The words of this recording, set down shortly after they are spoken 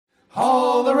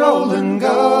Haul the roll and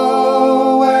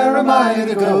go, where am I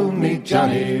to go? Meet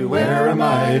Johnny, where am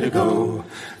I to go?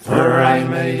 For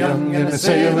I'm a young and a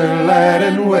sailor lad,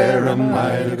 and where am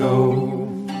I to go?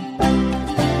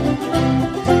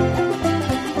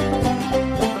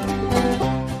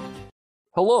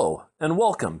 Hello, and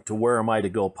welcome to Where Am I to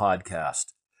Go podcast.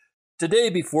 Today,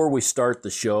 before we start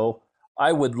the show,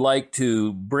 I would like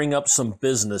to bring up some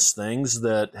business things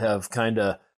that have kind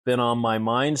of been on my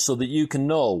mind so that you can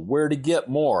know where to get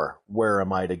more Where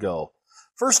Am I to Go.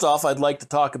 First off, I'd like to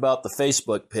talk about the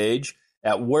Facebook page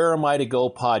at Where Am I to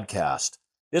Go podcast.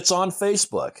 It's on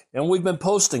Facebook, and we've been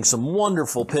posting some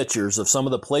wonderful pictures of some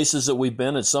of the places that we've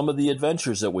been and some of the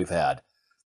adventures that we've had.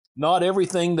 Not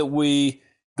everything that we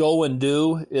go and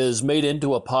do is made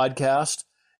into a podcast,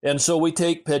 and so we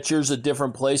take pictures at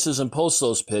different places and post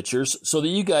those pictures so that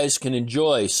you guys can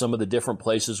enjoy some of the different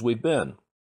places we've been.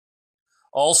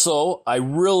 Also, I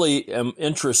really am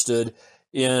interested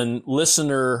in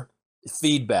listener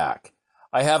feedback.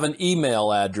 I have an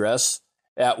email address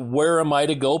at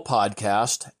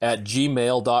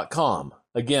whereamiitogopodcast@gmail.com.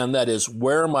 Again, that is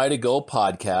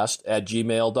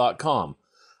whereamiitogopodcast@gmail.com.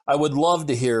 I would love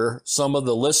to hear some of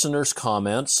the listeners'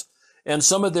 comments and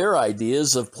some of their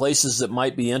ideas of places that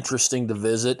might be interesting to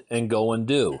visit and go and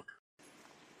do.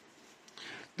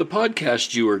 The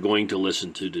podcast you are going to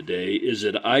listen to today is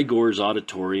at Igor's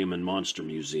Auditorium and Monster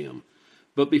Museum.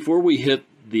 But before we hit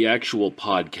the actual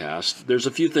podcast, there's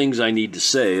a few things I need to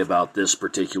say about this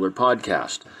particular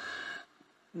podcast.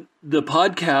 The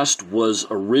podcast was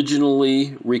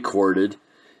originally recorded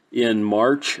in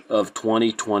March of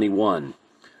 2021.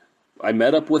 I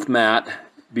met up with Matt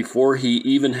before he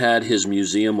even had his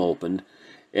museum opened,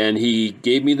 and he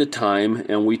gave me the time,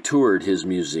 and we toured his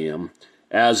museum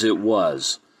as it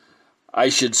was. I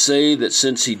should say that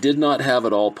since he did not have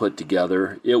it all put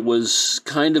together, it was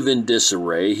kind of in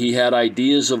disarray. He had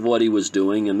ideas of what he was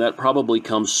doing, and that probably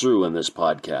comes through in this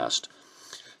podcast.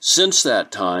 Since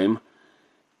that time,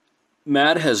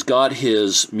 Matt has got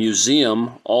his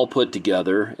museum all put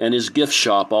together and his gift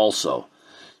shop also.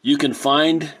 You can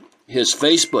find his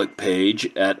Facebook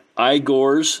page at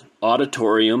Igor's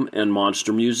Auditorium and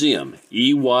Monster Museum,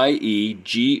 EYEGOR''S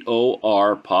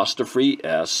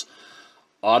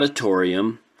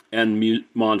Auditorium and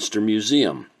Monster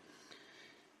Museum.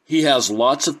 He has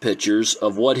lots of pictures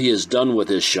of what he has done with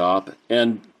his shop,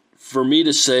 and for me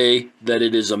to say that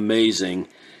it is amazing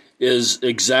is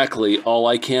exactly all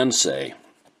I can say.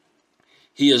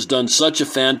 He has done such a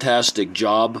fantastic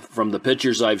job from the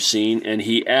pictures I've seen, and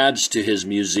he adds to his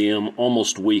museum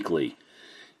almost weekly.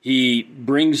 He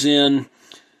brings in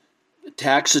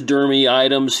taxidermy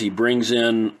items, he brings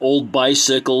in old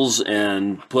bicycles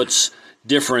and puts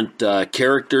different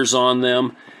characters on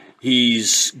them.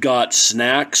 He's got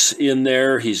snacks in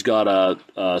there. He's got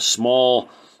a small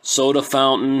soda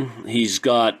fountain. He's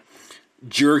got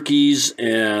jerkies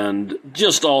and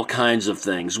just all kinds of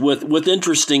things with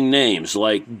interesting names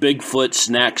like Bigfoot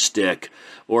Snack Stick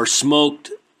or Smoked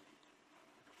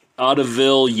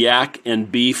Audeville Yak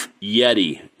and Beef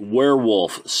Yeti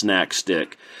Werewolf Snack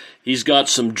Stick. He's got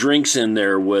some drinks in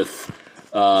there with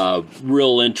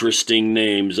real interesting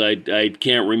names. I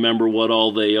can't remember what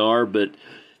all they are, but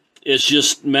it's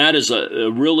just Matt is a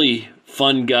really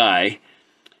fun guy,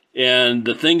 and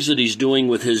the things that he's doing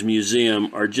with his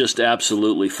museum are just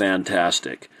absolutely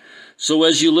fantastic. So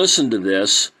as you listen to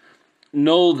this,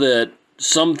 know that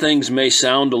some things may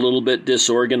sound a little bit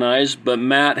disorganized, but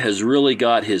Matt has really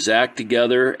got his act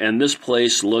together, and this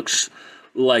place looks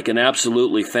like an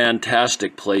absolutely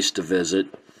fantastic place to visit.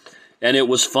 And it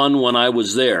was fun when I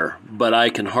was there, but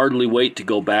I can hardly wait to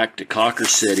go back to Cawker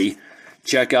City,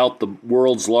 check out the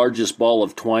world's largest ball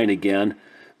of twine again,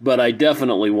 but I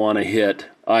definitely want to hit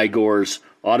Igor's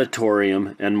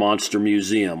Auditorium and Monster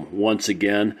Museum once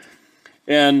again.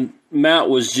 And Matt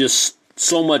was just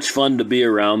so much fun to be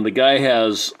around. The guy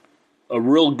has a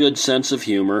real good sense of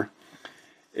humor,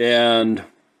 and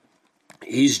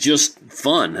he's just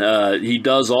fun. He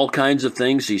does all kinds of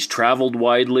things. He's traveled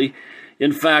widely.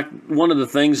 In fact, one of the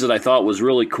things that I thought was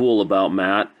really cool about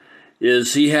Matt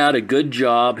is he had a good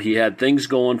job. He had things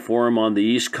going for him on the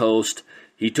East Coast.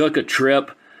 He took a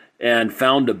trip and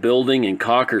found a building in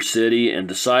Cawker City and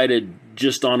decided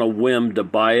just on a whim to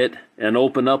buy it and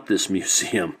open up this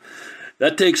museum.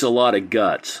 That takes a lot of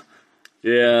guts,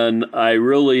 and I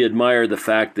really admire the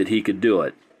fact that he could do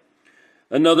it.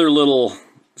 Another little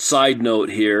side note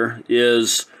here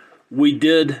is we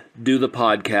did do the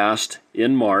podcast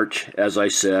in March, as I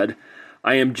said.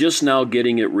 I am just now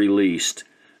getting it released,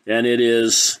 and it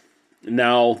is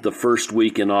now the first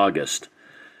week in August.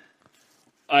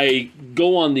 I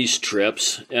go on these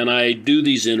trips and I do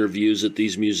these interviews at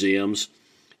these museums,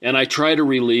 and I try to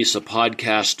release a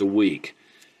podcast a week.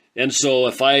 And so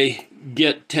if I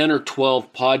get 10 or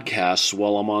 12 podcasts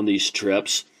while I'm on these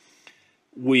trips,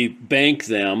 we bank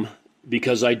them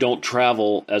because I don't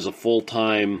travel as a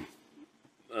full-time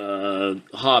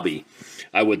hobby.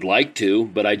 I would like to,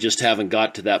 but I just haven't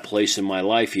got to that place in my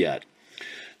life yet.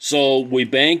 So we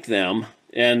bank them,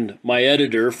 and my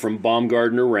editor from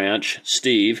Baumgardner Ranch,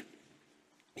 Steve,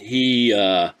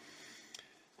 it's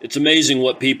amazing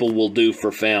what people will do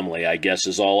for family, I guess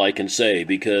is all I can say,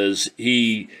 because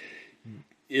he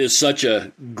is such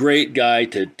a great guy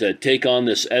to take on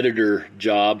this editor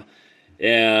job,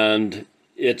 and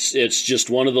it's just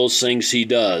one of those things he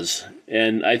does.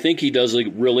 And I think he does a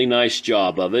really nice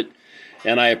job of it,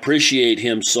 and I appreciate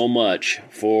him so much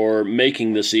for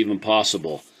making this even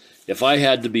possible. If I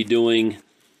had to be doing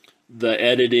the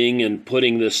editing and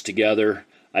putting this together,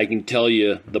 I can tell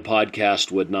you the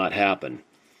podcast would not happen.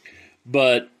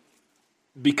 But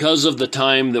because of the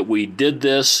time that we did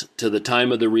this to the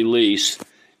time of the release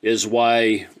is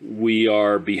why we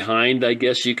are behind, I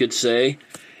guess you could say.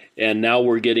 And now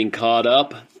we're getting caught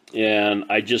up. And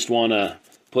I just want to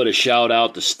put a shout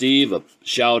out to Steve, a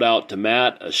shout out to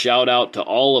Matt, a shout out to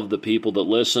all of the people that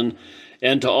listen,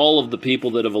 and to all of the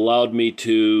people that have allowed me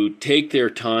to take their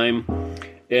time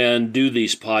and do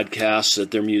these podcasts at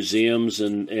their museums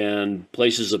and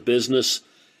places of business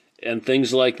and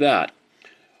things like that.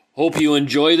 Hope you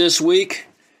enjoy this week,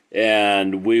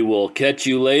 and we will catch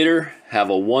you later. Have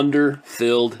a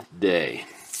wonder-filled day.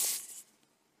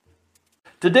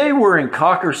 Today we're in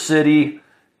Cocker City,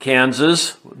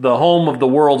 Kansas, the home of the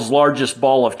world's largest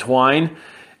ball of twine.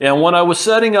 And when I was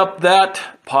setting up that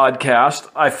podcast,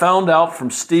 I found out from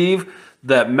Steve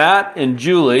that Matt and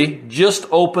Julie just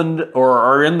opened, or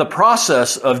are in the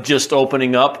process of just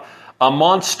opening up, a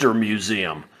monster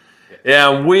museum.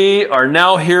 And we are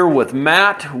now here with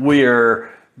Matt. We are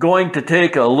going to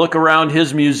take a look around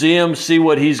his museum, see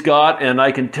what he's got, and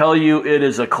I can tell you it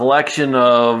is a collection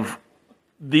of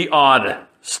the odd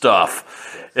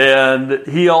stuff. And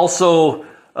he also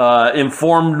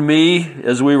informed me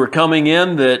as we were coming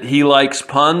in that he likes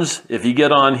puns. If you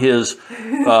get on his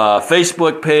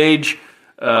Facebook page,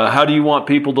 how do you want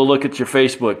people to look at your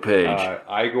Facebook page?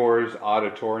 Igor's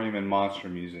Auditorium and Monster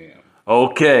Museum.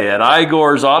 Okay, at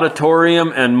Igor's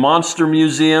Auditorium and Monster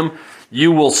Museum,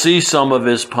 you will see some of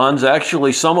his puns.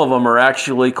 Actually, some of them are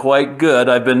actually quite good.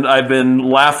 I've been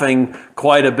laughing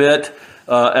quite a bit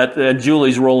at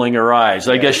Julie's rolling her eyes.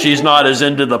 I guess she's not as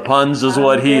into the puns as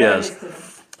what he is.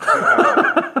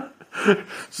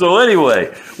 So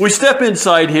anyway, we step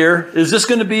inside here. Is this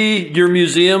going to be your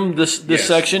museum, this yes,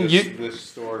 section? This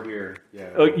store here.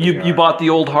 Yeah. You bought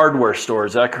the old hardware store,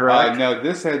 is that correct? No,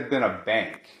 this had been a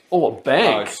bank. Oh, a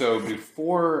bank. So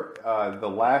before the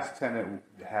last tenant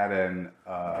had an,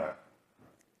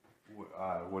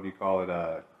 what do you call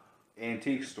it,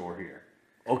 antique store here.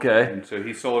 Okay. And so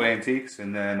he sold antiques,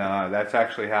 and then that's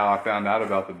actually how I found out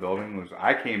about the building. Was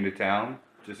I came to town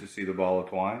just to see the ball of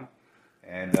twine,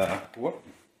 and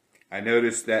I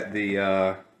noticed that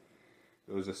there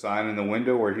was a sign in the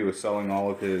window where he was selling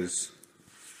all of his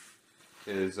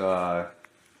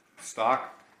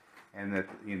stock, and that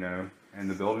and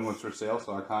the building was for sale.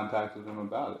 So I contacted him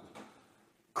about it.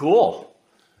 Cool.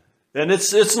 And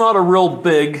it's not a real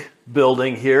big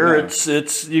building here. No.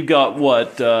 It's you've got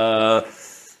what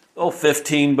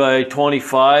 15 by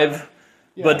 25.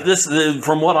 Yeah. But this,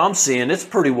 from what I'm seeing, it's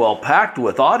pretty well packed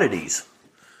with oddities.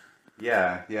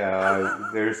 Yeah.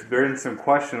 There's been some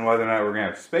question whether or not we're going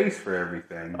to have space for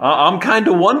everything. I'm kind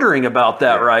of wondering about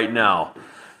that right now.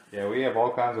 Yeah, we have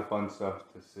all kinds of fun stuff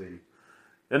to see.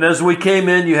 And as we came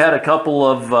in, you had a couple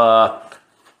of,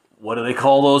 what do they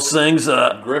call those things?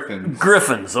 Griffins.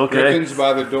 Griffins, okay. Griffins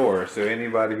by the door. So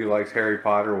anybody who likes Harry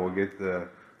Potter will get the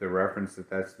reference that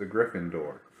that's the Griffin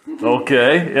door.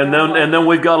 Okay, and then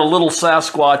we've got a little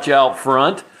Sasquatch out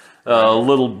front,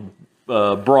 little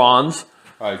bronze.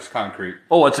 It's concrete.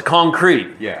 Oh, it's a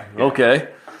concrete. Yeah. Okay,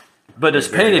 but it's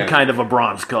painted kind of a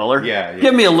bronze color. Yeah.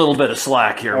 Give me a little bit of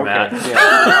slack here, okay. Matt.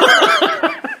 Yeah.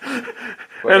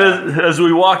 And as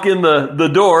we walk in the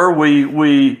door,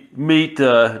 we meet.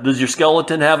 Does your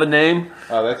skeleton have a name?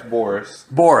 That's Boris.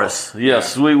 Boris.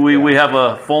 Yes, yeah. we have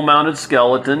a full mounted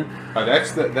skeleton.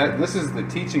 This is the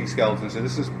teaching skeleton. So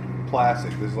this is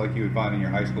plastic. This is like you would find in your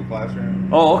high school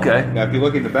classroom. Oh, okay. Now, if you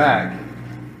look in the back,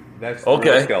 that's the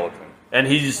real skeleton. And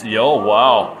he's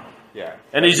wow. Yeah.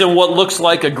 And he's in what looks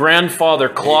like a grandfather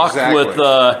clock with.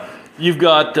 You've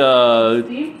got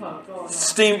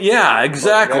steam. Yeah,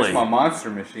 exactly. That's my monster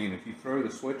machine. If you throw the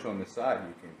switch on the side,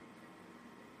 you can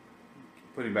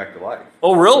put him back to life.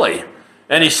 Oh, really?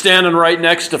 And he's standing right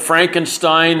next to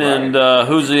Frankenstein, and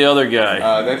who's the other guy?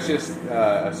 That's just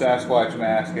a Sasquatch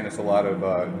mask, and it's a lot of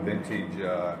vintage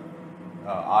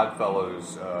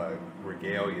Oddfellows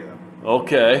regalia.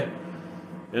 Okay.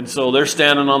 And so they're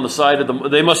standing on the side of the...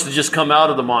 They must have just come out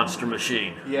of the monster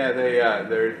machine. Yeah,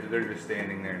 they're just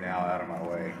standing there now out of my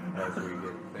way as we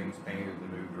get things painted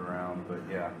and moved around, but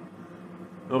yeah.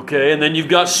 Okay, and then you've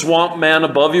got Swamp Man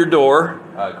above your door.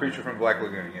 Creature from Black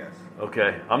Lagoon, yes.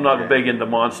 Okay, I'm not big into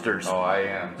monsters. Oh, I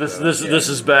am. This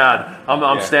is bad.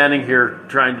 I'm standing here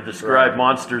trying to describe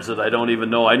monsters that I don't even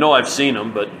know. I know I've seen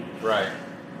them, but... Right.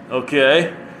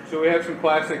 Okay. So we have some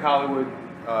classic Hollywood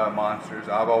monsters.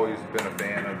 I've always been a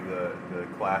fan of the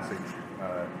classic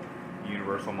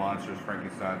Universal monsters,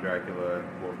 Frankenstein, Dracula,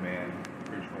 Wolfman,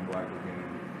 Creature from Black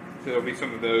Lagoon. So there'll be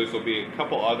some of those. There'll be a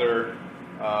couple other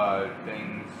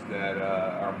things that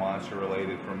are monster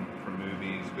related from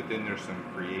movies, but then there's some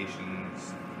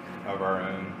creations of our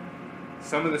own.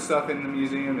 Some of the stuff in the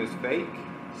museum is fake,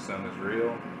 some is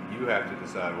real. You have to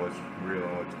decide what's real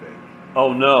and what's fake.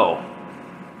 Oh no.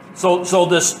 So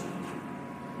this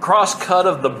cross-cut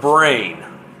of the brain,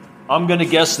 I'm going to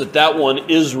guess that one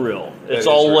is real. It's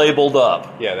all real. labeled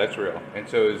up. Yeah, that's real. And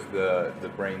so is the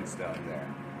brainstem there.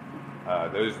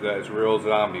 That's real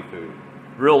zombie food.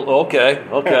 Real, okay.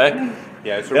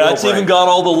 Yeah, it's a real it's brain. even got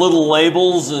all the little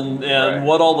labels and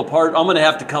what all the parts. I'm going to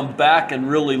have to come back and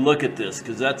really look at this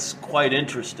because that's quite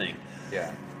interesting.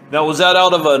 Yeah. Now, was that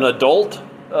out of an adult?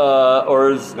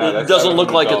 Or it doesn't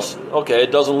look like it's... Okay,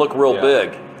 it doesn't look real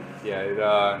big.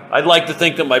 Yeah, I'd like to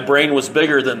think that my brain was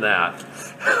bigger than that.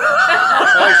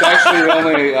 it's actually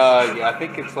only, I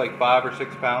think it's like 5 or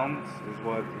 6 pounds is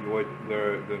what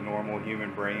the normal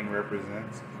human brain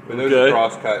represents. But those are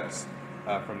crosscuts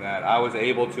from that. I was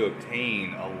able to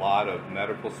obtain a lot of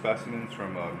medical specimens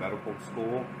from a medical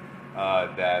school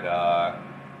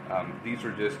these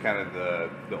were just kind of the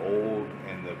old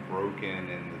and the broken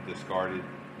and the discarded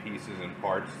pieces and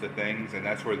parts to things, and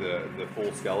that's where the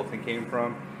full skeleton came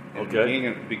from. And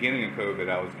beginning of COVID,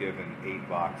 I was given 8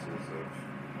 boxes of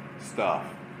stuff,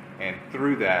 and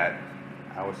through that,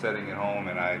 I was sitting at home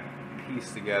and I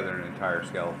pieced together an entire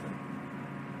skeleton.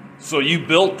 So you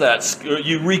built that,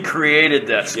 you recreated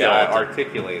that skeleton. Yeah,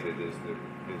 articulated is the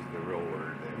real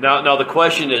word there. Now the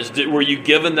question is, were you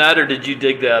given that or did you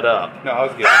dig that up? No, I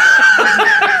was given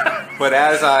it. But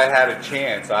as I had a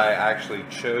chance, I actually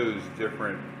chose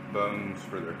different bones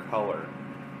for their color.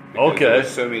 Because there's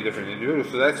so many different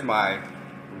individuals. So that's my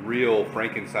real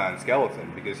Frankenstein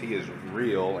skeleton, because he is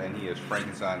real and he is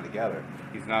Frankenstein together.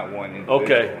 He's not one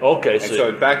individual. Okay. And so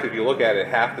in fact, if you look at it,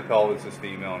 half the pelvis is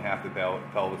female and half the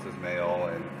pelvis is male,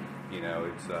 and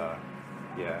it's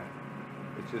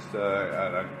just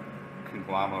a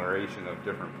conglomeration of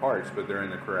different parts, but they're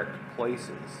in the correct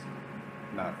places,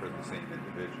 not for the same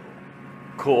individual.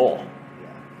 Cool.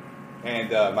 Yeah. And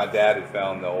my dad had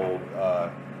found the old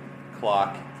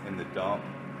clock in the dump,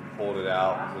 pulled it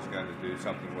out, was going to do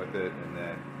something with it, and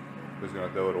then was going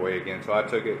to throw it away again. So I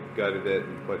took it, gutted it,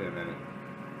 and put him in it.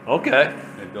 Okay.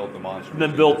 And built the monster.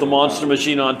 Then built the monster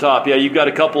machine on top. Yeah, you've got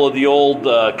a couple of the old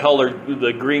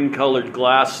the green colored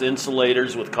glass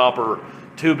insulators with copper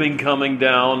tubing coming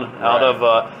down out of.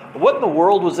 What in the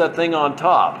world was that thing on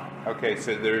top? Okay,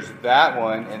 so there's that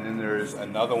one, and then there's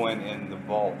another one in the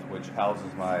vault, which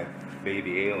houses my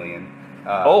baby alien.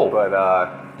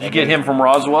 Did you get him from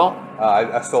Roswell?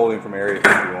 I stole him from Area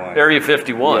 51. Area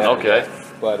 51, okay. Yeah.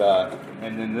 But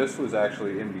and then this was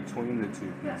actually in between the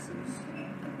two pieces,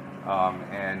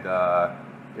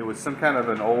 it was some kind of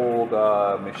an old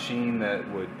machine that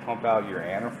would pump out your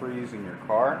antifreeze in your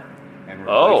car and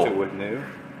replace it with new.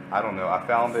 I don't know. I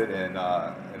found it in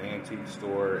an antique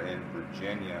store in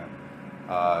Virginia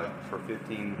for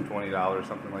 $15, $20,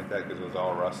 something like that, because it was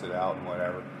all rusted out and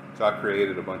whatever. So I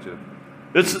created a bunch of.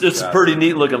 It's a pretty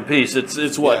neat looking piece.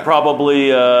 It's what,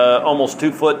 probably almost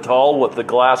 2 foot tall with the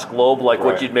glass globe like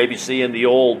what you'd maybe see in the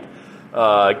old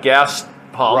gas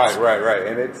pumps. Right.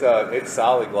 And it's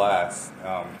solid glass.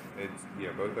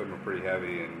 Both of them are pretty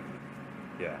heavy and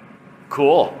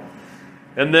Cool.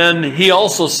 And then he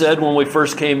also said when we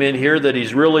first came in here that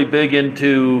he's really big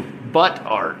into butt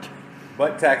art.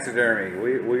 Butt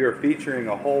taxidermy. We are featuring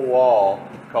a whole wall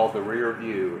called the Rear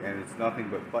View, and it's nothing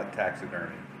but butt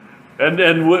taxidermy. And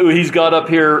he's got up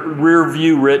here Rear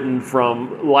View written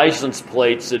from license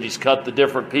plates that he's cut the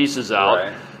different pieces out.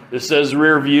 Right. It says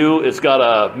Rear View. It's got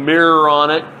a mirror on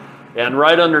it, and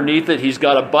right underneath it he's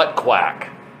got a butt quack.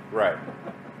 Right.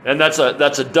 And that's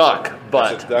a duck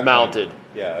butt mounted.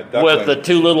 Yeah, a duck with the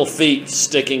 2 little feet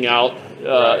sticking out,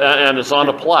 and it's on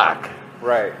a plaque.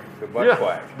 Right, the butt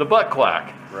quack. The butt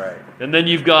quack. Right. And then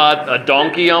you've got a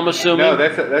donkey, I'm assuming. No,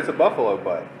 that's a buffalo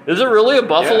butt. Is it really a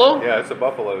buffalo? Yeah, it's a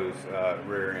buffalo's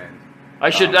rear end. I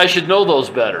should know those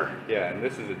better. Yeah, and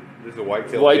this is a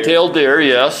white-tailed White-tailed deer,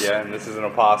 yes. Yeah, and this is an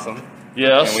opossum.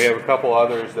 Yes. And we have a couple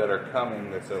others that are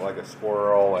coming. That's like a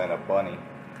squirrel and a bunny.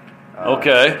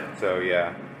 Okay. So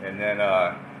yeah, and then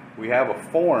we have a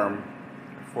form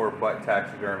for butt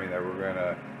taxidermy that we're going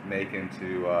to make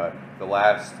into the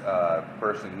last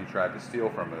person who tried to steal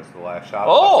from us, the last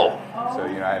shoplifter. Oh. So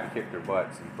I had to kick their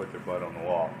butts and put their butt on the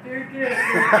wall. Very good.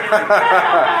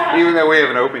 Even though we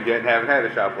haven't opened yet and haven't had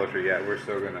a shoplifter yet, we're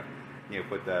still going to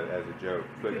put that as a joke.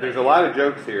 But there's a lot of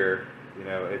jokes here.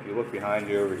 If you look behind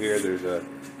you over here, there's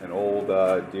an old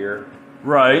deer.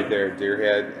 Right. There, deer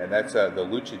head, and that's the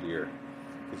luchador,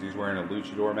 because he's wearing a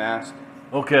luchador mask.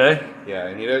 Okay. Yeah,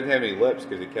 and he doesn't have any lips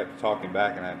because he kept talking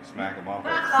back, and I had to smack him off.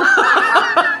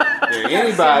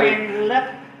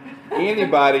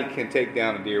 Anybody can take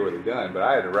down a deer with a gun, but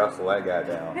I had to wrestle that guy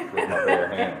down with my bare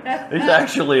hands. He's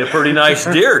actually a pretty nice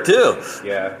deer too.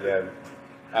 Yeah.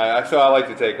 So I like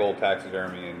to take old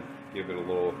taxidermy and give it a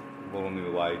little new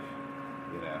life.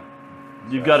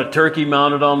 You've got a turkey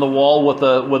mounted on the wall with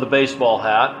a baseball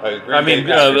hat.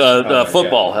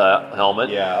 Football helmet.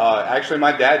 Yeah. Actually,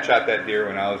 my dad shot that deer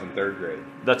when I was in 3rd grade.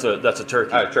 That's a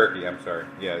turkey. Turkey. I'm sorry.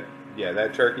 Yeah.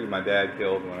 That turkey my dad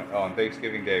killed on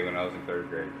Thanksgiving Day when I was in 3rd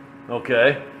grade.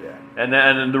 Okay. Yeah.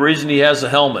 And the reason he has a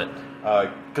helmet,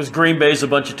 because Green Bay's a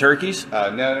bunch of turkeys.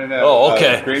 No. Oh,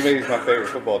 okay. Green Bay is my favorite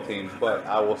football team, but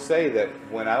I will say that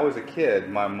when I was a kid,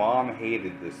 my mom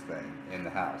hated this thing in the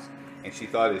house. And she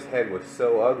thought his head was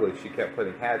so ugly, she kept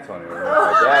putting hats on it. And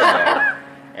my dad had.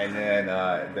 And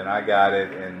then I got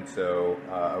it, and so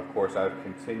of course I've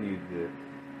continued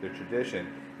the tradition.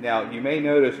 Now you may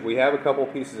notice we have a couple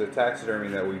pieces of taxidermy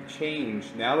that we've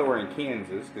changed now that we're in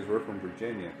Kansas, because we're from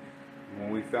Virginia. When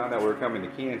we found out we were coming to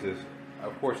Kansas,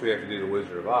 of course we have to do the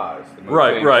Wizard of Oz. The most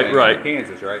famous thing in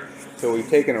Kansas, right? So we've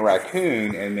taken a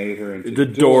raccoon and made her into the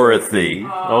Dorothy.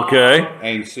 Okay.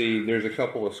 And see, there's a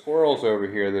couple of squirrels over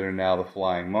here that are now the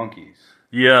flying monkeys.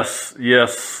 Yes.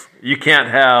 You can't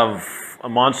have a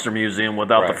monster museum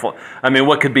without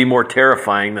what could be more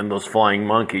terrifying than those flying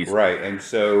monkeys? Right, and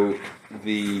so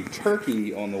the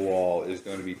turkey on the wall is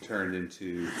going to be turned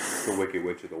into the Wicked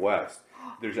Witch of the West.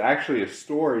 There's actually a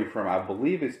story from, I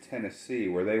believe it's Tennessee,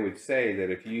 where they would say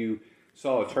that if you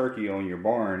saw a turkey on your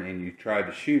barn and you tried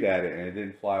to shoot at it and it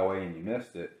didn't fly away and you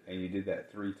missed it, and you did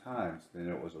that 3 times, then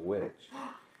it was a witch.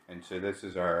 And so this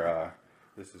is our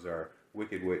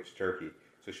Wicked Witch turkey.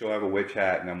 So she'll have a witch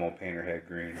hat, and I'm going to paint her head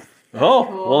green.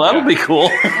 Oh, well, that'll be cool.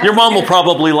 Your mom will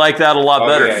probably like that a lot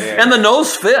better. Yeah. And the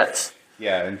nose fits.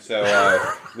 Yeah, and so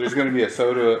there's going to be a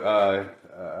soda,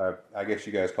 I guess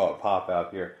you guys call it pop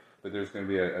out here, but there's going to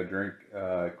be a drink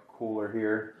cooler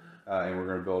here, and we're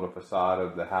going to build a facade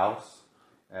of the house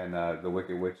and the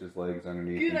Wicked Witch's legs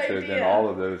underneath. Good and so idea. then all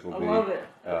of those will I be love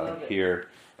it. here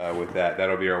with that.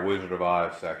 That'll be our Wizard of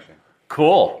Oz section.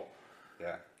 Cool.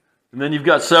 Yeah. And then you've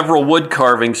got several wood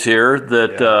carvings here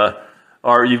that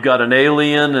you've got an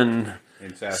alien and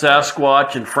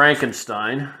Sasquatch and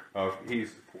Frankenstein. Oh,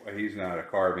 he's not a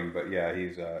carving, but yeah,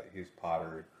 he's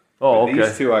pottery. Oh, but okay.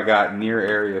 These two I got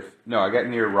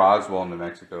near Roswell, New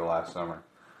Mexico last summer.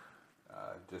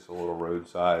 Just a little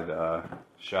roadside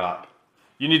shop.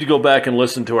 You need to go back and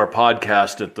listen to our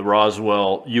podcast at the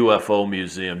Roswell UFO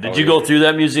Museum. Did you go through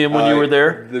that museum when you were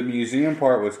there? The museum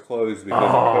part was closed because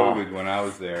of COVID when I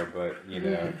was there, but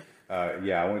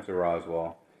I went to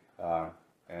Roswell.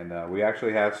 And we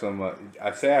actually have some,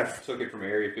 I say I took it from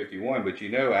Area 51, but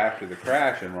after the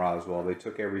crash in Roswell, they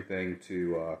took everything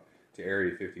to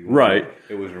Area 51. Right.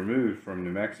 It was removed from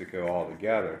New Mexico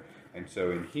altogether. And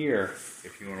so in here,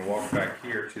 if you want to walk back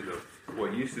here to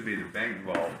what used to be the bank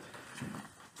vault.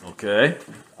 Okay.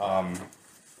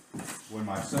 When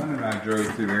my son and I drove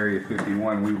through Area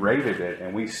 51, we raided it,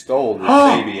 and we stole this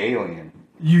baby alien.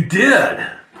 You did?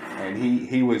 And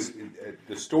he was...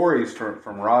 The stories from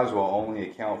Roswell only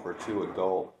account for 2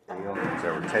 adult aliens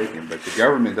that were taken, but the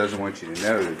government doesn't want you to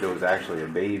know that there was actually a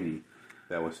baby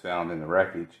that was found in the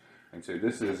wreckage. And so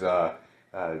this is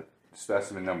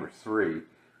specimen number 3,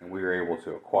 and we were able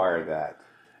to acquire that.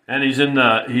 And he's in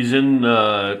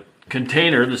the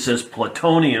container that says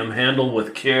plutonium, handled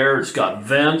with care. It's got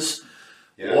vents.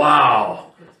 Yeah.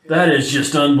 Wow, that is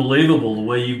just unbelievable the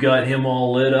way you got him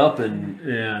all lit up and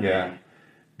yeah.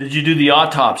 Did you do the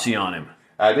autopsy on him?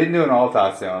 I didn't do an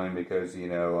autopsy on him because,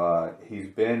 he's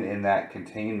been in that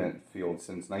containment field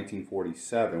since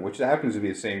 1947, which happens to be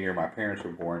the same year my parents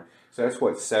were born. So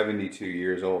that's 72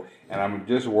 years old. And I'm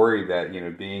just worried that,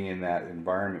 being in that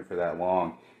environment for that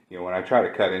long, when I try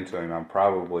to cut into him, I'm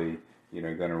probably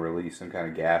going to release some kind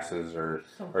of gases or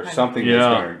kind of- something Yeah.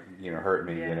 that's going to hurt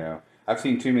me. Yeah. I've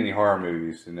seen too many horror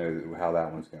movies to know how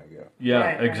that one's going to go. Yeah,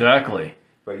 Right. exactly.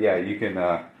 But yeah, you can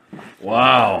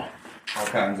Wow. all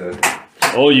kinds of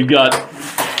Oh, you got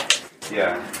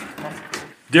yeah.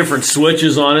 different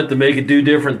switches on it to make it do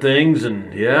different things,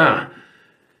 and yeah.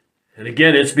 And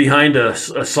again, it's behind a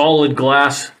solid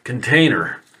glass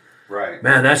container. Right.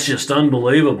 Man, that's just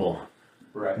unbelievable.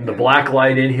 Right. And the black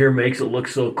light in here makes it look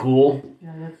so cool.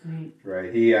 Yeah, that's neat.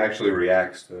 Right. He actually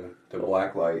reacts to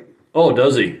black light. Oh,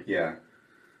 does he? Yeah.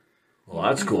 Well,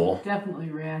 that's cool. Definitely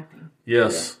reacting.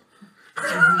 Yes.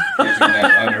 Gives him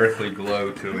that unearthly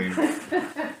glow to him.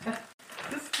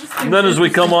 And then as we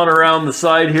come on around the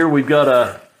side here, we've got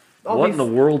a... Oh, What in the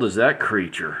world is that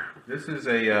creature? This is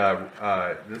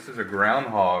a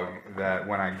groundhog that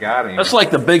when I got him. That's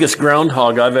like the biggest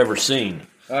groundhog I've ever seen.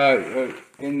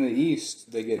 In the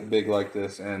East, they get big like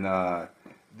this, and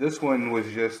this one was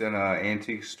just in an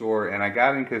antique store, and I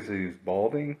got him because he was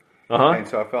balding, and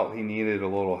so I felt he needed a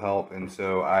little help, and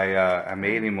so I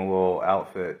made him a little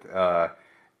outfit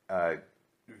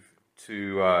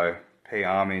to pay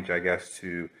homage, I guess,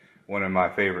 to one of my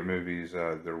favorite movies,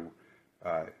 the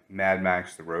Mad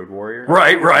Max: The Road Warrior.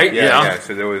 Right, yeah.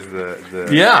 So there was the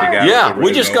Yeah, guy yeah. with the We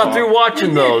red just got mohawk. through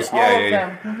watching those. All Yeah, of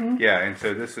yeah, them. yeah. And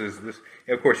so this.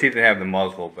 Of course, he didn't have the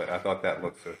muzzle, but I thought that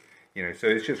looked so. So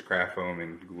it's just craft foam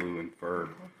and glue and fur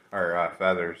or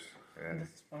feathers. And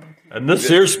And this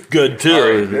here's good,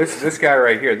 too. this guy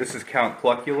right here, this is Count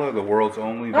Cluckula, the world's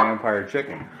only vampire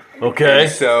chicken. Okay.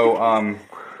 And so,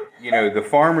 the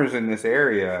farmers in this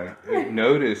area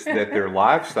noticed that their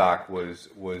livestock was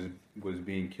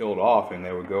being killed off, and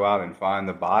they would go out and find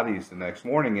the bodies the next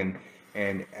morning.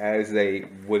 And as they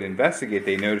would investigate,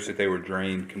 they noticed that they were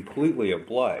drained completely of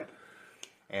blood,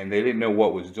 and they didn't know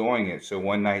what was doing it. So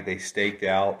one night they staked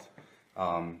out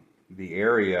the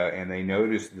area, and they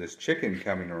noticed this chicken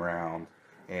coming around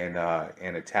and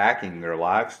attacking their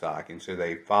livestock. And so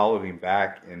they followed him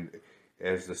back, and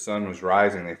as the sun was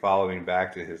rising, they followed him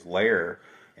back to his lair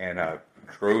and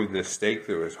drove this stake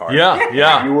through his heart. Yeah,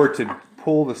 yeah. If you were to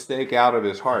pull the stake out of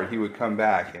his heart, he would come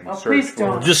back and search please for,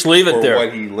 don't. Just leave it for there.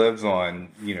 what he lives on,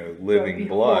 living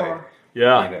blood. Horror.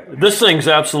 Yeah. This thing's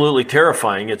absolutely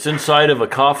terrifying. It's inside of a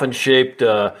coffin-shaped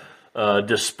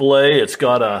display. It's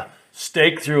got a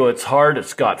stake through its heart.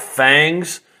 It's got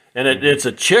fangs. And it's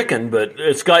a chicken, but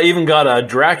it's even got a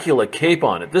Dracula cape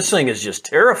on it. This thing is just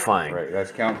terrifying. Right,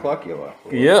 that's Count Cluckula.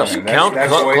 Yes, Count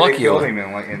that's the way they killed Cluckula.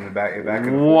 him in the back of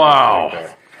the Wow. like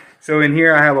that. So in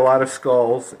here I have a lot of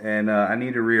skulls, and I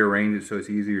need to rearrange it so it's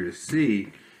easier to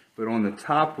see. But on the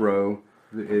top row,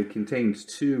 it contains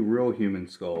 2 real human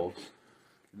skulls.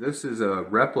 This is a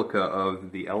replica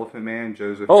of the Elephant Man,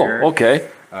 Joseph Merrick. Oh, okay.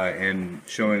 And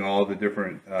showing all the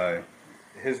different...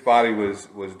 his body was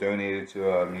donated to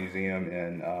a museum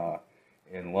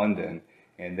in London,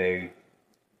 and they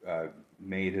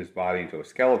made his body into a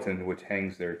skeleton, which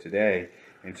hangs there today.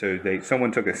 And so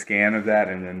someone took a scan of that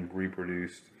and then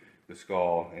reproduced the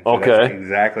skull. And so Okay. that's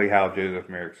exactly how Joseph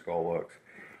Merrick's skull looks.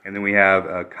 And then we have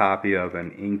a copy of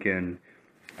an Incan,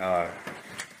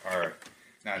 or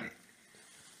not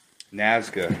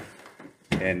Nazca,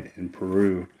 in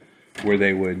Peru, where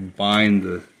they would bind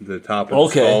the top of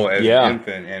the skull as an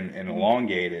infant and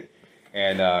elongate it.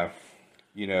 And,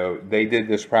 they did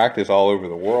this practice all over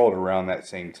the world around that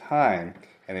same time.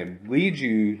 And it leads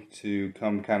you to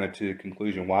come kind of to the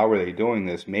conclusion, why were they doing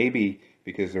this? Maybe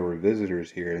because there were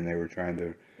visitors here and they were trying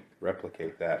to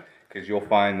replicate that. Because you'll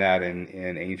find that in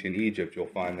ancient Egypt. You'll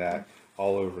find that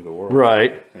all over the world.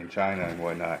 Right. In China and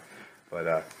whatnot.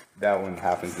 But that one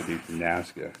happens to be from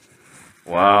Nazca.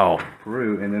 Wow.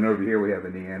 Peru, and then over here we have a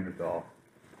Neanderthal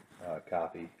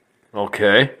copy.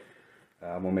 Okay.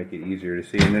 We'll make it easier to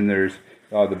see. And then there's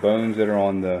the bones that are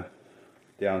on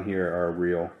down here are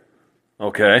real,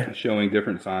 Okay. showing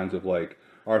different signs of like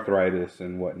arthritis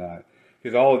and whatnot.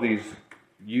 Because all of these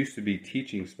used to be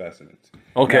teaching specimens.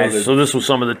 Okay, Now, so this was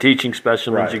some of the teaching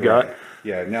specimens you got. right.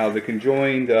 Yeah. Now the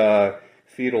conjoined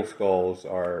fetal skulls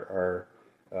are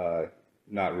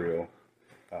not real,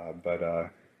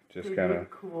 but just kind of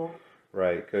cool.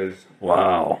 right because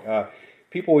Wow.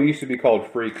 people used to be called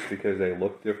freaks because they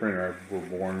looked different or were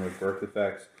born with birth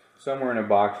defects. Somewhere in a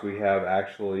box we have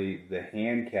actually the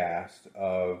hand cast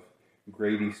of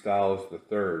Grady Stiles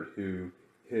III, who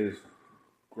his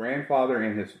grandfather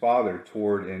and his father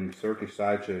toured in circus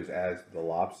sideshows as the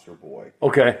Lobster Boy.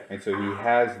 Okay. And so he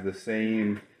has the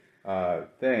same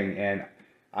thing. And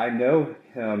I know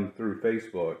him through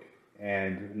Facebook.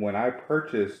 And when I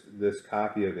purchased this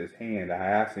copy of his hand, I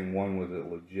asked him, one, was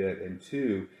it legit? And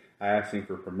 2, I asked him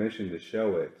for permission to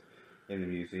show it. in the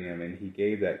museum, and he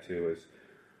gave that to us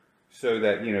so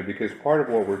that, because part of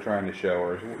what we're trying to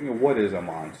show is, what is a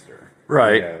monster?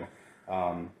 Right.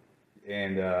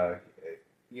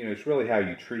 It's really how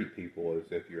you treat people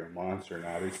as if you're a monster or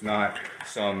not. It's not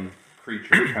some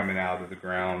creature coming out of the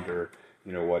ground or,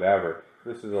 whatever.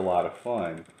 This is a lot of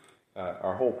fun.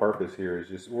 Our whole purpose here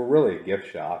is we're really a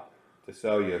gift shop to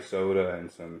sell you a soda and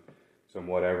some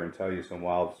whatever and tell you some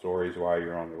wild stories while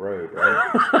you're on the road,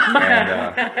 right?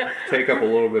 And take up a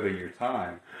little bit of your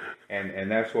time.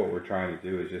 And that's what we're trying to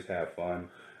do, is just have fun.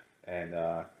 And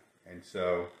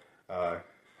so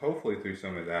hopefully through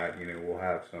some of that, we'll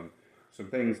have some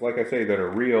things, like I say, that are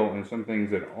real and some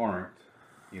things that aren't.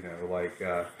 Like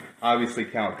obviously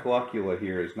Count Caligula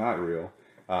here is not real.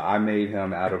 I made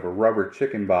him out of a rubber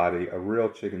chicken body, a real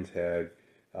chicken's head,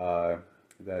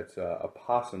 that's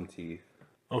opossum teeth.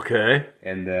 Okay.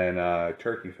 And then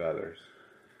turkey feathers.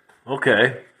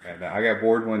 Okay. And I got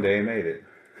bored one day and made it.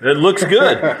 It looks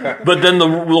good. But then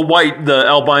the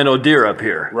albino deer up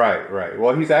here. Right.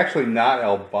 Well, he's actually not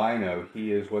albino.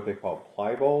 He is what they call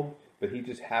piebald, but he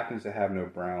just happens to have no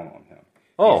brown on him.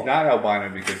 Oh. He's not albino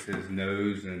because his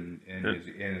nose and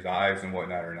his eyes and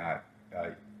whatnot are not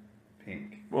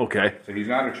pink. Okay. So he's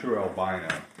not a true albino.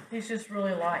 He's just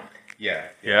really light. Yeah.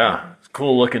 It's a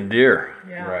cool looking deer.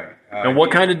 Yeah. Right. And what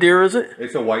kind of deer is it?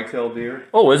 It's a white-tailed deer.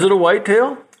 Oh, is it a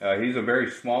whitetail? He's a very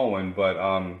small one, but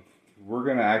we're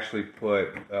going to actually put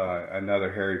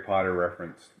another Harry Potter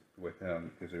reference with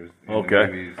him, because there's in the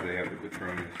movies they have the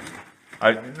Patronus.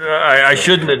 I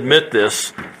shouldn't admit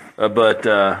this, but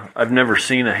I've never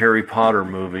seen a Harry Potter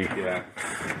movie. Yeah.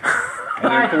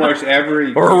 And of course,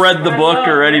 or read the book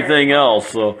or anything else.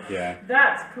 So yeah,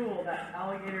 that's cool. That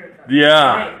alligator.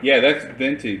 Yeah, that's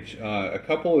vintage. A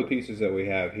couple of the pieces that we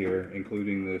have here,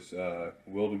 including this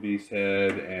wildebeest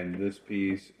head and this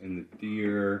piece and the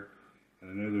deer.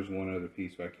 And I know there's one other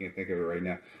piece, but I can't think of it right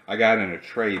now. I got in a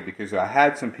trade because I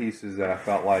had some pieces that I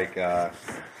felt like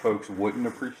folks wouldn't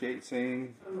appreciate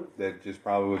seeing. That just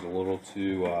probably was a little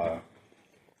too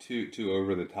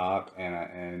over the top,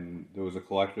 and there was a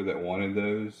collector that wanted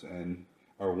those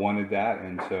or wanted that,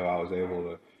 and so I was able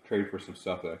to trade for some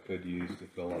stuff that I could use to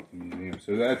fill up the museum.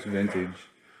 So that's vintage.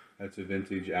 That's a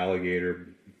vintage alligator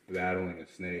battling a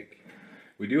snake.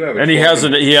 We do have, he has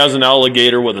an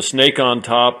alligator with a snake on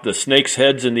top. The snake's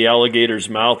head's in the alligator's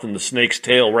mouth, and the snake's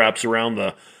tail wraps around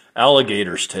the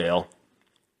alligator's tail.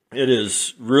 It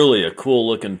is really a cool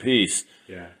looking piece.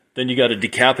 Yeah. Then you got a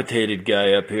decapitated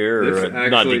guy up here,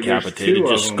 not decapitated,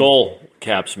 just skull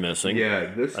caps missing.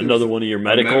 Yeah, this another is one of your a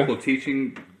medical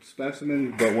teaching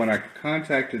specimen. But when I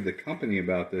contacted the company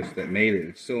about this that made it,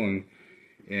 it's still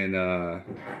in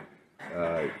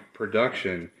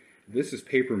production. This is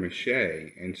paper mache,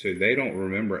 and so they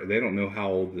don't know how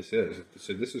old this is.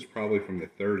 So this is probably from the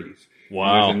 30s.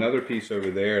 Wow. And there's another piece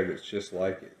over there that's just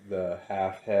like the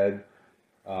half head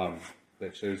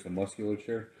that shows the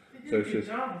musculature. So it's just,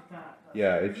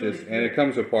 yeah, it's just, and it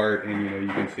comes apart, and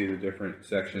you can see the different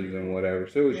sections and whatever.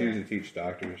 So it was used to teach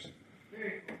doctors.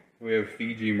 We have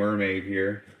Fiji mermaid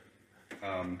here.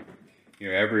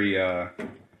 Every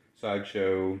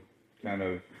sideshow kind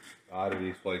of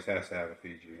oddities place has to have a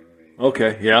Fiji mermaid.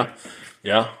 Okay, yeah.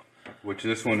 Which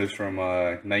this one is from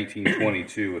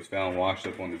 1922. Was found washed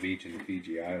up on the beach in the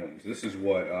Fiji Islands. This is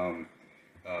what a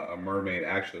mermaid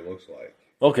actually looks like.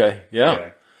 Okay,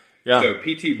 yeah. So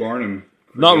P.T. Barnum.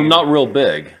 Not real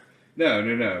big.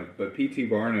 No. But P.T.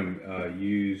 Barnum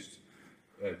used.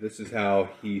 This is how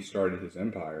he started his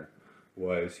empire.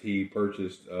 Was he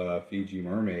purchased a Fiji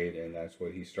mermaid, and that's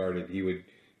what he started. He would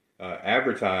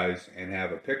advertise and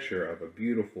have a picture of a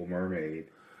beautiful mermaid.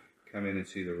 Come in and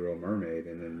see the real mermaid,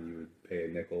 and then you would pay a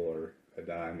nickel or a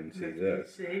dime and see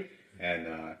this. And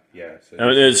so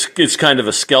it's kind of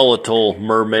a skeletal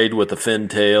mermaid with a fin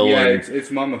tail. Yeah,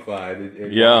 it's mummified.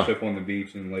 It washed up on the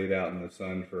beach and laid out in the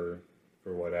sun for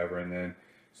whatever, and then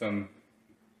some.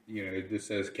 This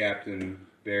says Captain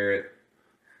Barrett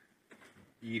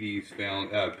Eady's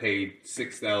paid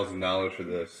 $6,000 for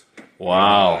this.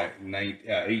 Wow.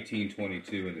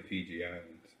 1822 in the Fiji Islands.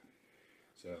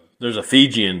 So there's a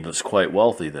Fijian that's quite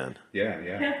wealthy then. Yeah.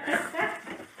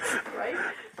 Right?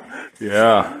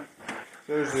 Yeah.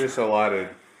 There's just a lot of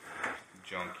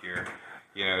junk here.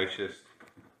 It's just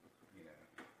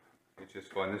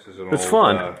fun. This is an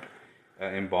old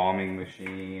embalming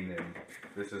machine, and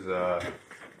this is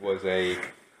was a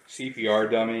CPR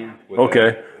dummy with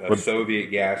a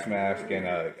Soviet gas mask and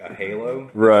a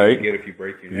halo. Right. You get if you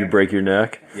break your neck. You break your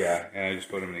neck? Yeah, and I just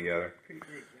put them together.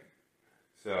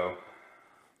 So.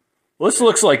 Well, this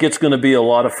looks like it's going to be a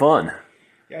lot of fun.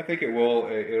 Yeah, I think it will.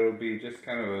 It'll be just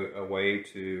kind of a way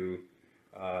to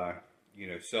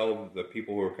sell the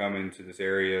people who are coming to this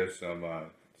area some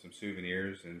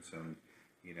souvenirs and some,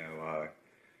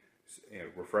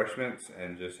 refreshments,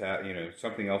 and just have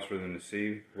something else for them to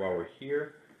see while we're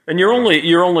here. And you're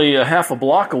only a half a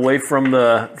block away from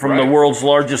the Right. world's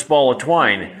largest ball of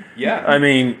twine. Yeah. I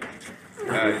mean,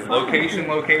 Location.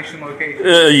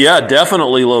 yeah,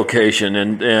 definitely location,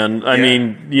 and I Yeah.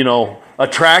 mean,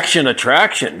 attraction.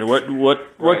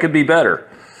 What could be better?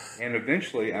 And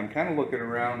eventually, I'm kind of looking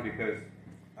around because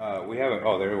we haven't.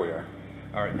 Oh, there we are.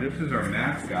 All right, this is our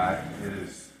mascot.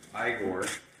 Is Igor,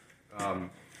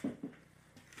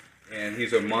 and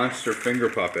he's a monster finger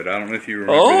puppet. I don't know if you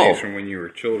remember these from when you were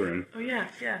children. Oh yeah,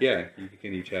 yeah. Yeah, you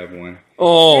can each have one.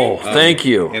 Oh, thank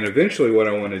you. And eventually, what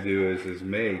I want to do is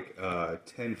make a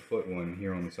 10-foot one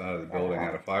here on the side of the building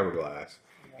out of fiberglass,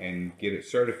 and get it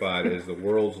certified as the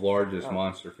world's largest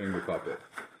monster finger puppet.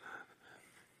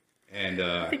 And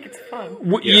I think it's fun.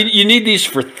 You need these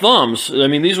for thumbs. I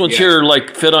mean, these ones Yeah. here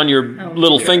like fit on your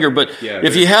little finger, but Yeah,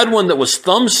 if you had one that was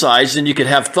thumb sized, then you could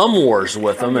have thumb wars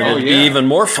with them, and it'd be yeah. even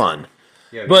more fun.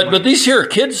 yeah, But these here are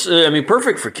kids. I mean,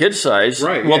 perfect for kid size.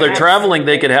 Right, While yeah. they're traveling,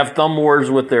 they could have thumb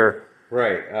wars with their.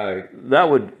 right. That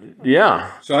would,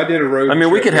 yeah. So I did a road. I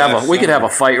mean, we trip could have last a summer.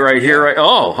 fight right here. Right?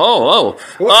 Oh!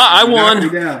 Whoops, I you knocked me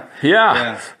won. down.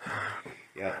 Yeah.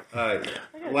 Yeah.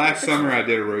 Last summer, I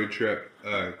did a road trip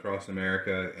across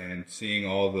America, and seeing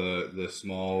all the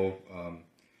small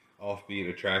offbeat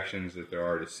attractions that there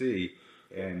are to see.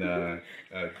 And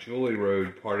Julie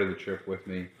rode part of the trip with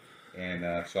me, and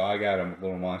so I got a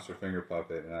little monster finger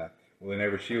puppet. And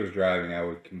whenever she was driving, I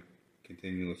would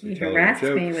continuously You tell her harassed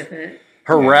jokes. me with it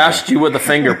Harassed you with a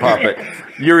finger puppet.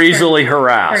 You're easily for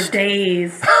harassed.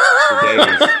 days. For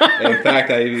days. And in fact,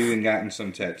 I've even gotten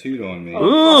some tattooed on me.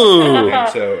 Ooh. And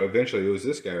so eventually, it was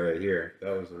this guy right here.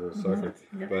 That was a little sucker.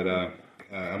 But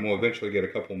I'm gonna eventually get a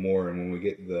couple more, and when we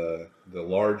get the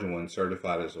large one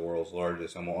certified as the world's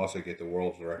largest, I'm gonna also get the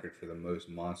world's record for the most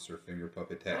monster finger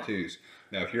puppet tattoos.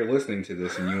 Now, if you're listening to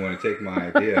this and you want to take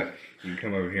my idea, you can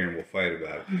come over here and we'll fight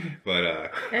about it.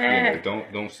 But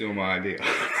don't steal my idea.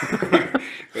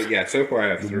 But yeah, so far I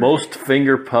have 3. Most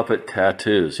finger puppet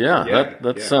tattoos. Yeah,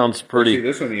 that yeah. sounds See, pretty.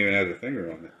 this one even has a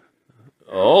finger on it.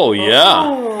 Oh, yeah.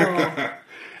 Oh,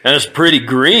 And it's pretty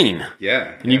green.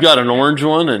 Yeah. And you got an orange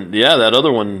one, and that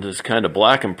other one is kind of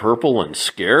black and purple and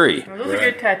scary. Those are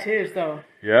good tattoos, though.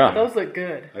 Yeah. Those look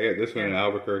good. I got this one in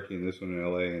Albuquerque, and this one in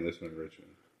LA, and this one in Richmond.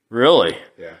 Really?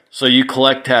 Yeah. So you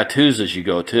collect tattoos as you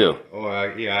go, too. Oh, I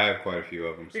have quite a few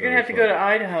of them. You're gonna have to go to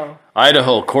Idaho.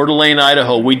 Idaho, Coeur d'Alene,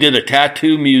 Idaho. We did a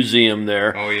tattoo museum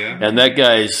there. Oh, yeah? And that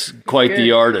guy's quite the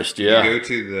Good. artist, yeah. You go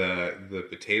to the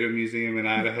potato museum in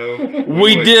Idaho?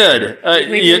 We did.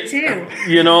 we did too.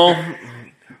 You know,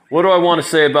 what do I want to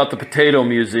say about the Potato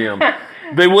Museum?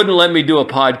 They wouldn't let me do a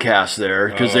podcast there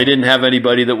because they didn't have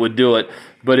anybody that would do it.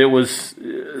 But it was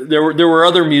there were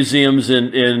other museums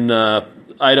in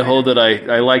Idaho that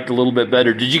I liked a little bit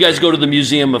better. Did you guys go to the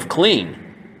Museum of Clean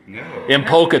No. in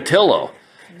Pocatello?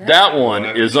 That one We'll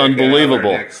have to is check that out our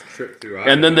unbelievable. next trip through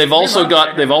And then Idaho.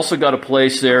 they've also got a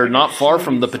place there not far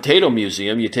from the Potato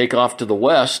Museum. You take off to the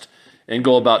west and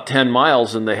go about 10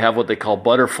 miles, and they have what they call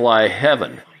Butterfly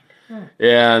Heaven.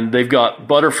 And they've got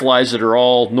butterflies that are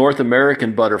all North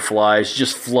American butterflies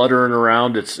just fluttering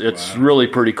around. It's really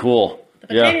pretty cool. The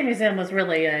Potato Museum was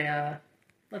really a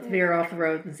let's veer off the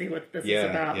road and see what this is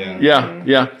about.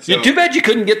 Yeah. So- Too bad you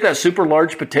couldn't get that super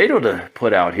large potato to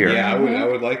put out here. Yeah, I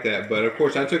would like that. But of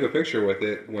course, I took a picture with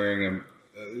it wearing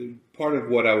them. Part of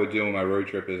what I would do on my road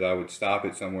trip is I would stop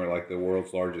at somewhere like the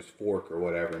world's largest fork or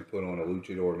whatever and put on a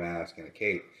luchador mask and a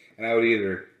cape. And I would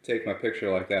either take my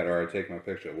picture like that or I'd take my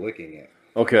picture licking it.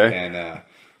 Okay.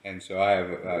 And so I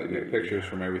have pictures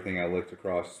from everything I licked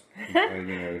across,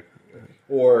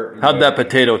 Or How'd that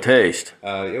potato taste?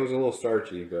 It was a little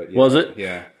starchy, but Was it?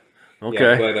 Yeah.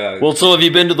 Okay. Yeah, but, well, so have you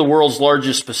been to the world's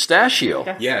largest pistachio?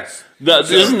 Yes.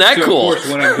 Isn't that so cool? Of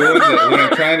course, when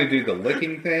I'm trying to do the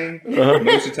licking thing,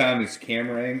 most of the time it's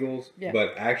camera angles. Yeah.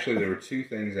 But actually, there were two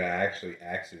things I actually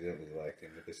accidentally liked,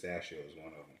 and the pistachio was one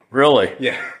of them. Really?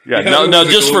 Yeah. Yeah. That Now, was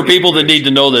a just for golden people that fish. need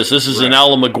to know this is in Right.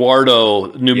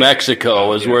 Alamogordo, New Yeah.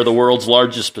 Mexico, is where Yes. the world's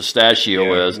largest pistachio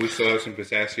Yeah, is. we still have some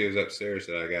pistachios upstairs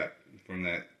that I got from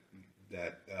that.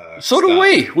 So do stop.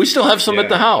 we. We still have some at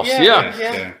the house. Yeah.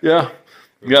 Yeah.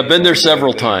 Yeah, I've been there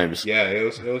several times. Yeah, it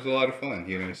was a lot of fun,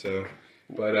 So,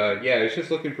 but yeah, it's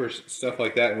just looking for stuff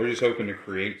like that. And we're just hoping to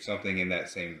create something in that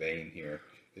same vein here.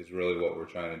 Is really what we're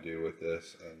trying to do with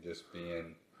this, and just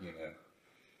being,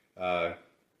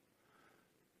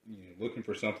 looking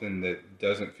for something that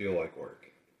doesn't feel like work.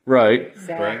 Right.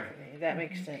 Exactly. That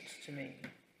makes sense to me.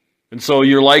 And so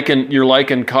you're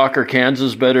liking Cocker,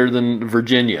 Kansas better than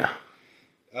Virginia?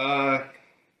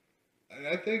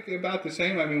 I think about the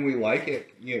same. I mean, we like it.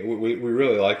 You know, we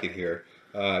really like it here.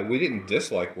 We didn't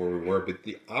dislike where we were, but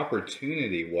the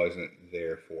opportunity wasn't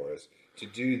there for us to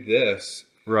do this.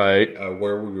 Right.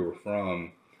 Where we were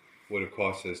from would have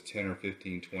cost us 10 or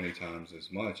 15, 20 times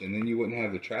as much, and then you wouldn't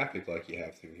have the traffic like you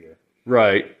have through here.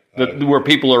 Right. Where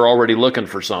people are already looking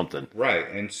for something. Right,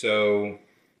 and so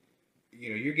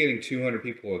you're getting 200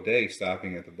 people a day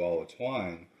stopping at the Ball of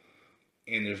Twine,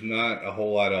 and there's not a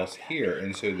whole lot else here,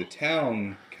 and so the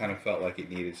town kind of felt like it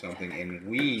needed something, and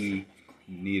we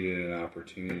needed an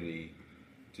opportunity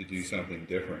to do something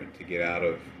different, to get out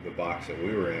of the box that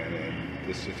we were in, and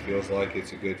this just feels like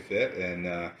it's a good fit,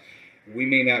 and we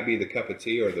may not be the cup of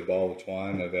tea or the Ball of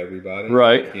Twine of everybody,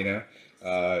 right?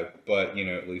 But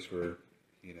at least we're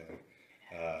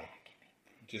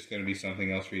just going to be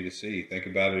something else for you to see. Think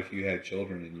about it if you had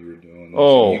children and you were doing this.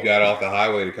 Oh. You got off the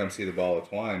highway to come see the Ball of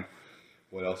Twine.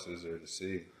 What else is there to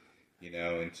see?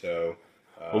 And so.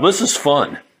 Well, this is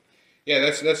fun. Yeah,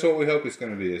 that's what we hope it's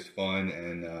going to be. Is fun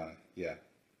and yeah.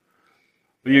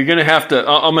 You're going to have to.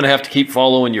 I'm going to have to keep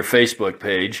following your Facebook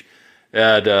page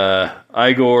at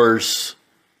Igor's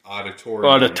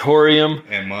Auditorium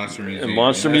and Monster Museum. And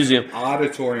Monster Museum.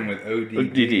 Auditorium with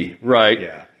ODD. Right.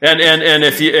 Yeah. And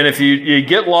if you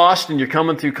get lost and you're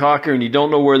coming through Cocker and you don't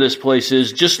know where this place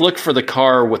is, just look for the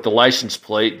car with the license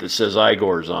plate that says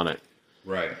Igor's on it.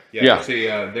 Right. Yeah. See,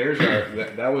 there's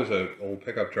that was an old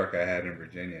pickup truck I had in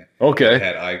Virginia. Okay. It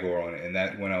had Igor on it, and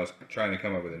that when I was trying to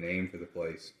come up with a name for the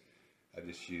place, I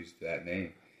just used that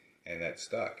name, and that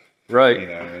stuck. Right.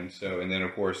 And then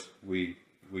of course we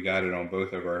got it on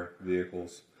both of our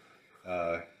vehicles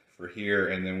for here,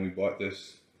 and then we bought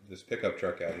this pickup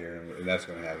truck out here, and that's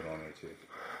going to have it on there too.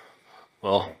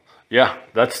 Well, yeah,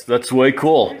 that's way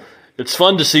cool. It's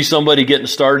fun to see somebody getting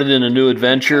started in a new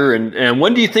adventure. And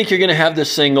when do you think you're going to have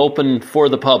this thing open for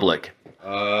the public?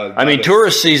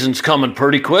 Tourist season's coming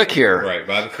pretty quick here. Right,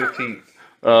 by the 15th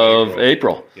of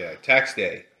April. Yeah, tax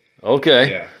day.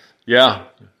 Okay. Yeah.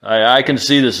 I can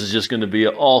see this is just going to be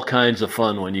all kinds of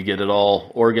fun when you get it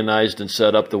all organized and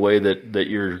set up the way that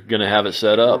you're going to have it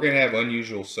set up. We're going to have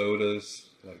unusual sodas,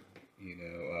 like,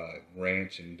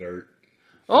 ranch and dirt.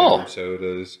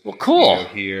 Sodas. Well, cool.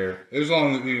 Here. It was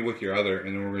along with your other,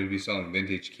 and then we're going to be selling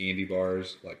vintage candy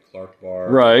bars, like Clark Bar,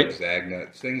 right?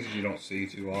 Zagnuts, things you don't see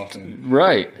too often.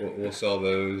 Right. We'll sell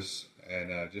those,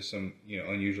 and just some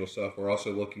unusual stuff. We're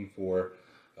also looking for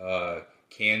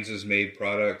Kansas-made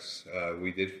products.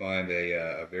 We did find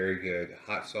a very good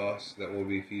hot sauce that we'll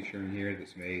be featuring here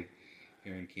that's made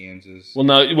here in Kansas. Well,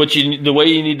 now the way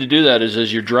you need to do that is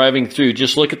as you're driving through,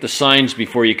 just look at the signs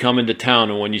before you come into town,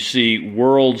 and when you see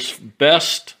world's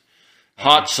best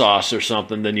hot sauce or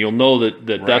something, then you'll know that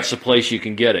that's the place you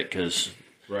can get it, because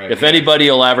if anybody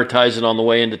will advertise it on the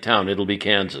way into town, it'll be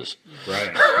Kansas.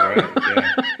 Right,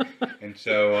 yeah. And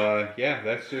so,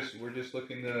 we're just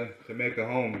looking to make a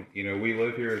home. We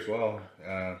live here as well.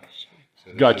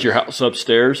 Got your house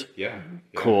upstairs? Yeah.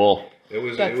 Cool. It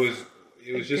was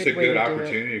just a good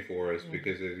opportunity for us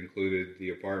because it included the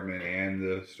apartment and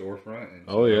the storefront. And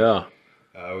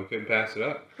so, we couldn't pass it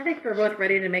up. I think we're both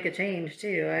ready to make a change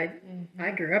too.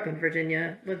 I grew up in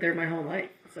Virginia, lived there my whole life,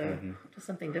 so just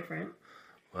something different.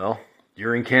 Well,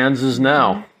 you're in Kansas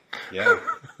now. Yeah.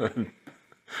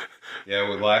 Yeah,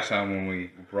 last time when we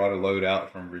brought a load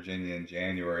out from Virginia in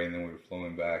January and then we were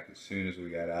flowing back, as soon as we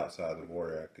got outside the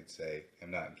border, I could say, I'm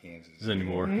not in Kansas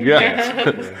anymore.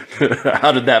 Yeah.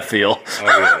 How did that feel?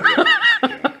 Oh,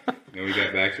 yeah. Then we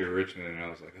got back to Richmond and I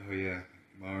was like, oh, yeah,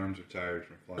 my arms are tired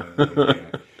from flying.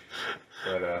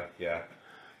 But, yeah,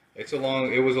 it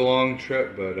was a long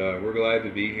trip, but we're glad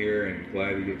to be here and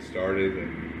glad to get started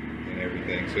and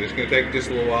everything. So it's going to take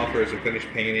just a little while for us to finish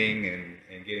painting and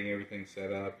getting everything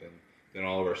set up and then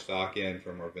all of our stock in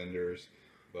from our vendors.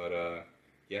 But,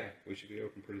 we should be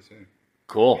open pretty soon.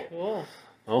 Cool.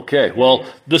 Okay. Well,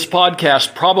 this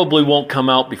podcast probably won't come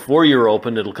out before you're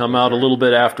open. It'll come out a little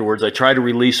bit afterwards. I try to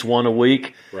release one a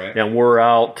week. Right. And we're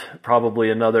out probably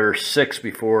another 6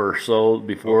 before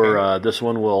this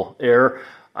one will air.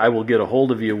 I will get a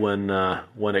hold of you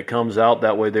when it comes out.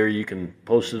 That way there you can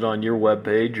post it on your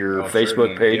webpage or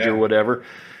Facebook page or whatever.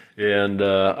 And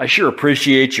I sure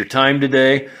appreciate your time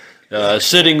today.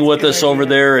 Sitting with us over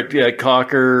there at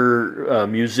Cocker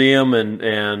Museum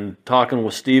and talking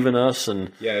with Steve and us.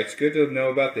 And yeah, it's good to know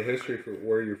about the history for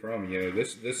where you're from.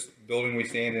 This building we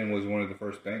stand in was one of the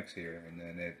first banks here, and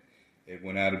then it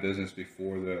went out of business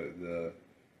before the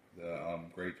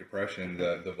Great Depression,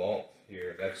 the vault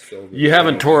here, that's still. You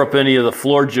haven't tore up any of the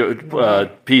floor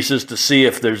pieces to see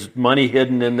if there's money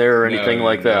hidden in there or anything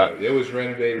like that? No. It was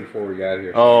renovated before we got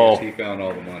here. So Oh. he found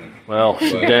all the money. Well,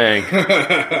 dang.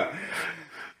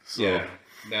 Yeah.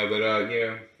 No, but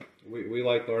we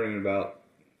like learning about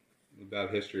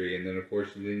history, and then of course,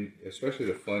 especially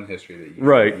the fun history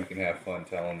that you can have fun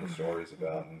telling the stories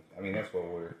about. And, I mean, that's what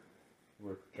we're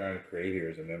trying to create here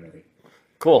as a memory.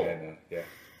 Cool. And, yeah.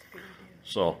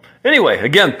 So, anyway,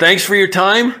 again, thanks for your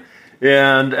time.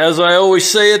 And as I always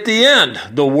say at the end,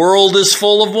 the world is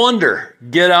full of wonder.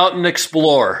 Get out and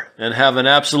explore and have an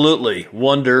absolutely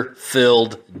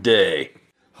wonder-filled day.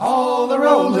 All the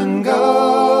roll and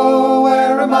go,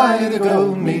 where am I to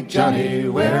go? Meet Johnny,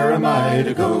 where am I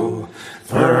to go?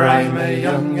 For I'm a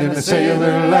young and a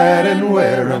sailor lad, and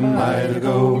where am I to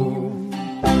go?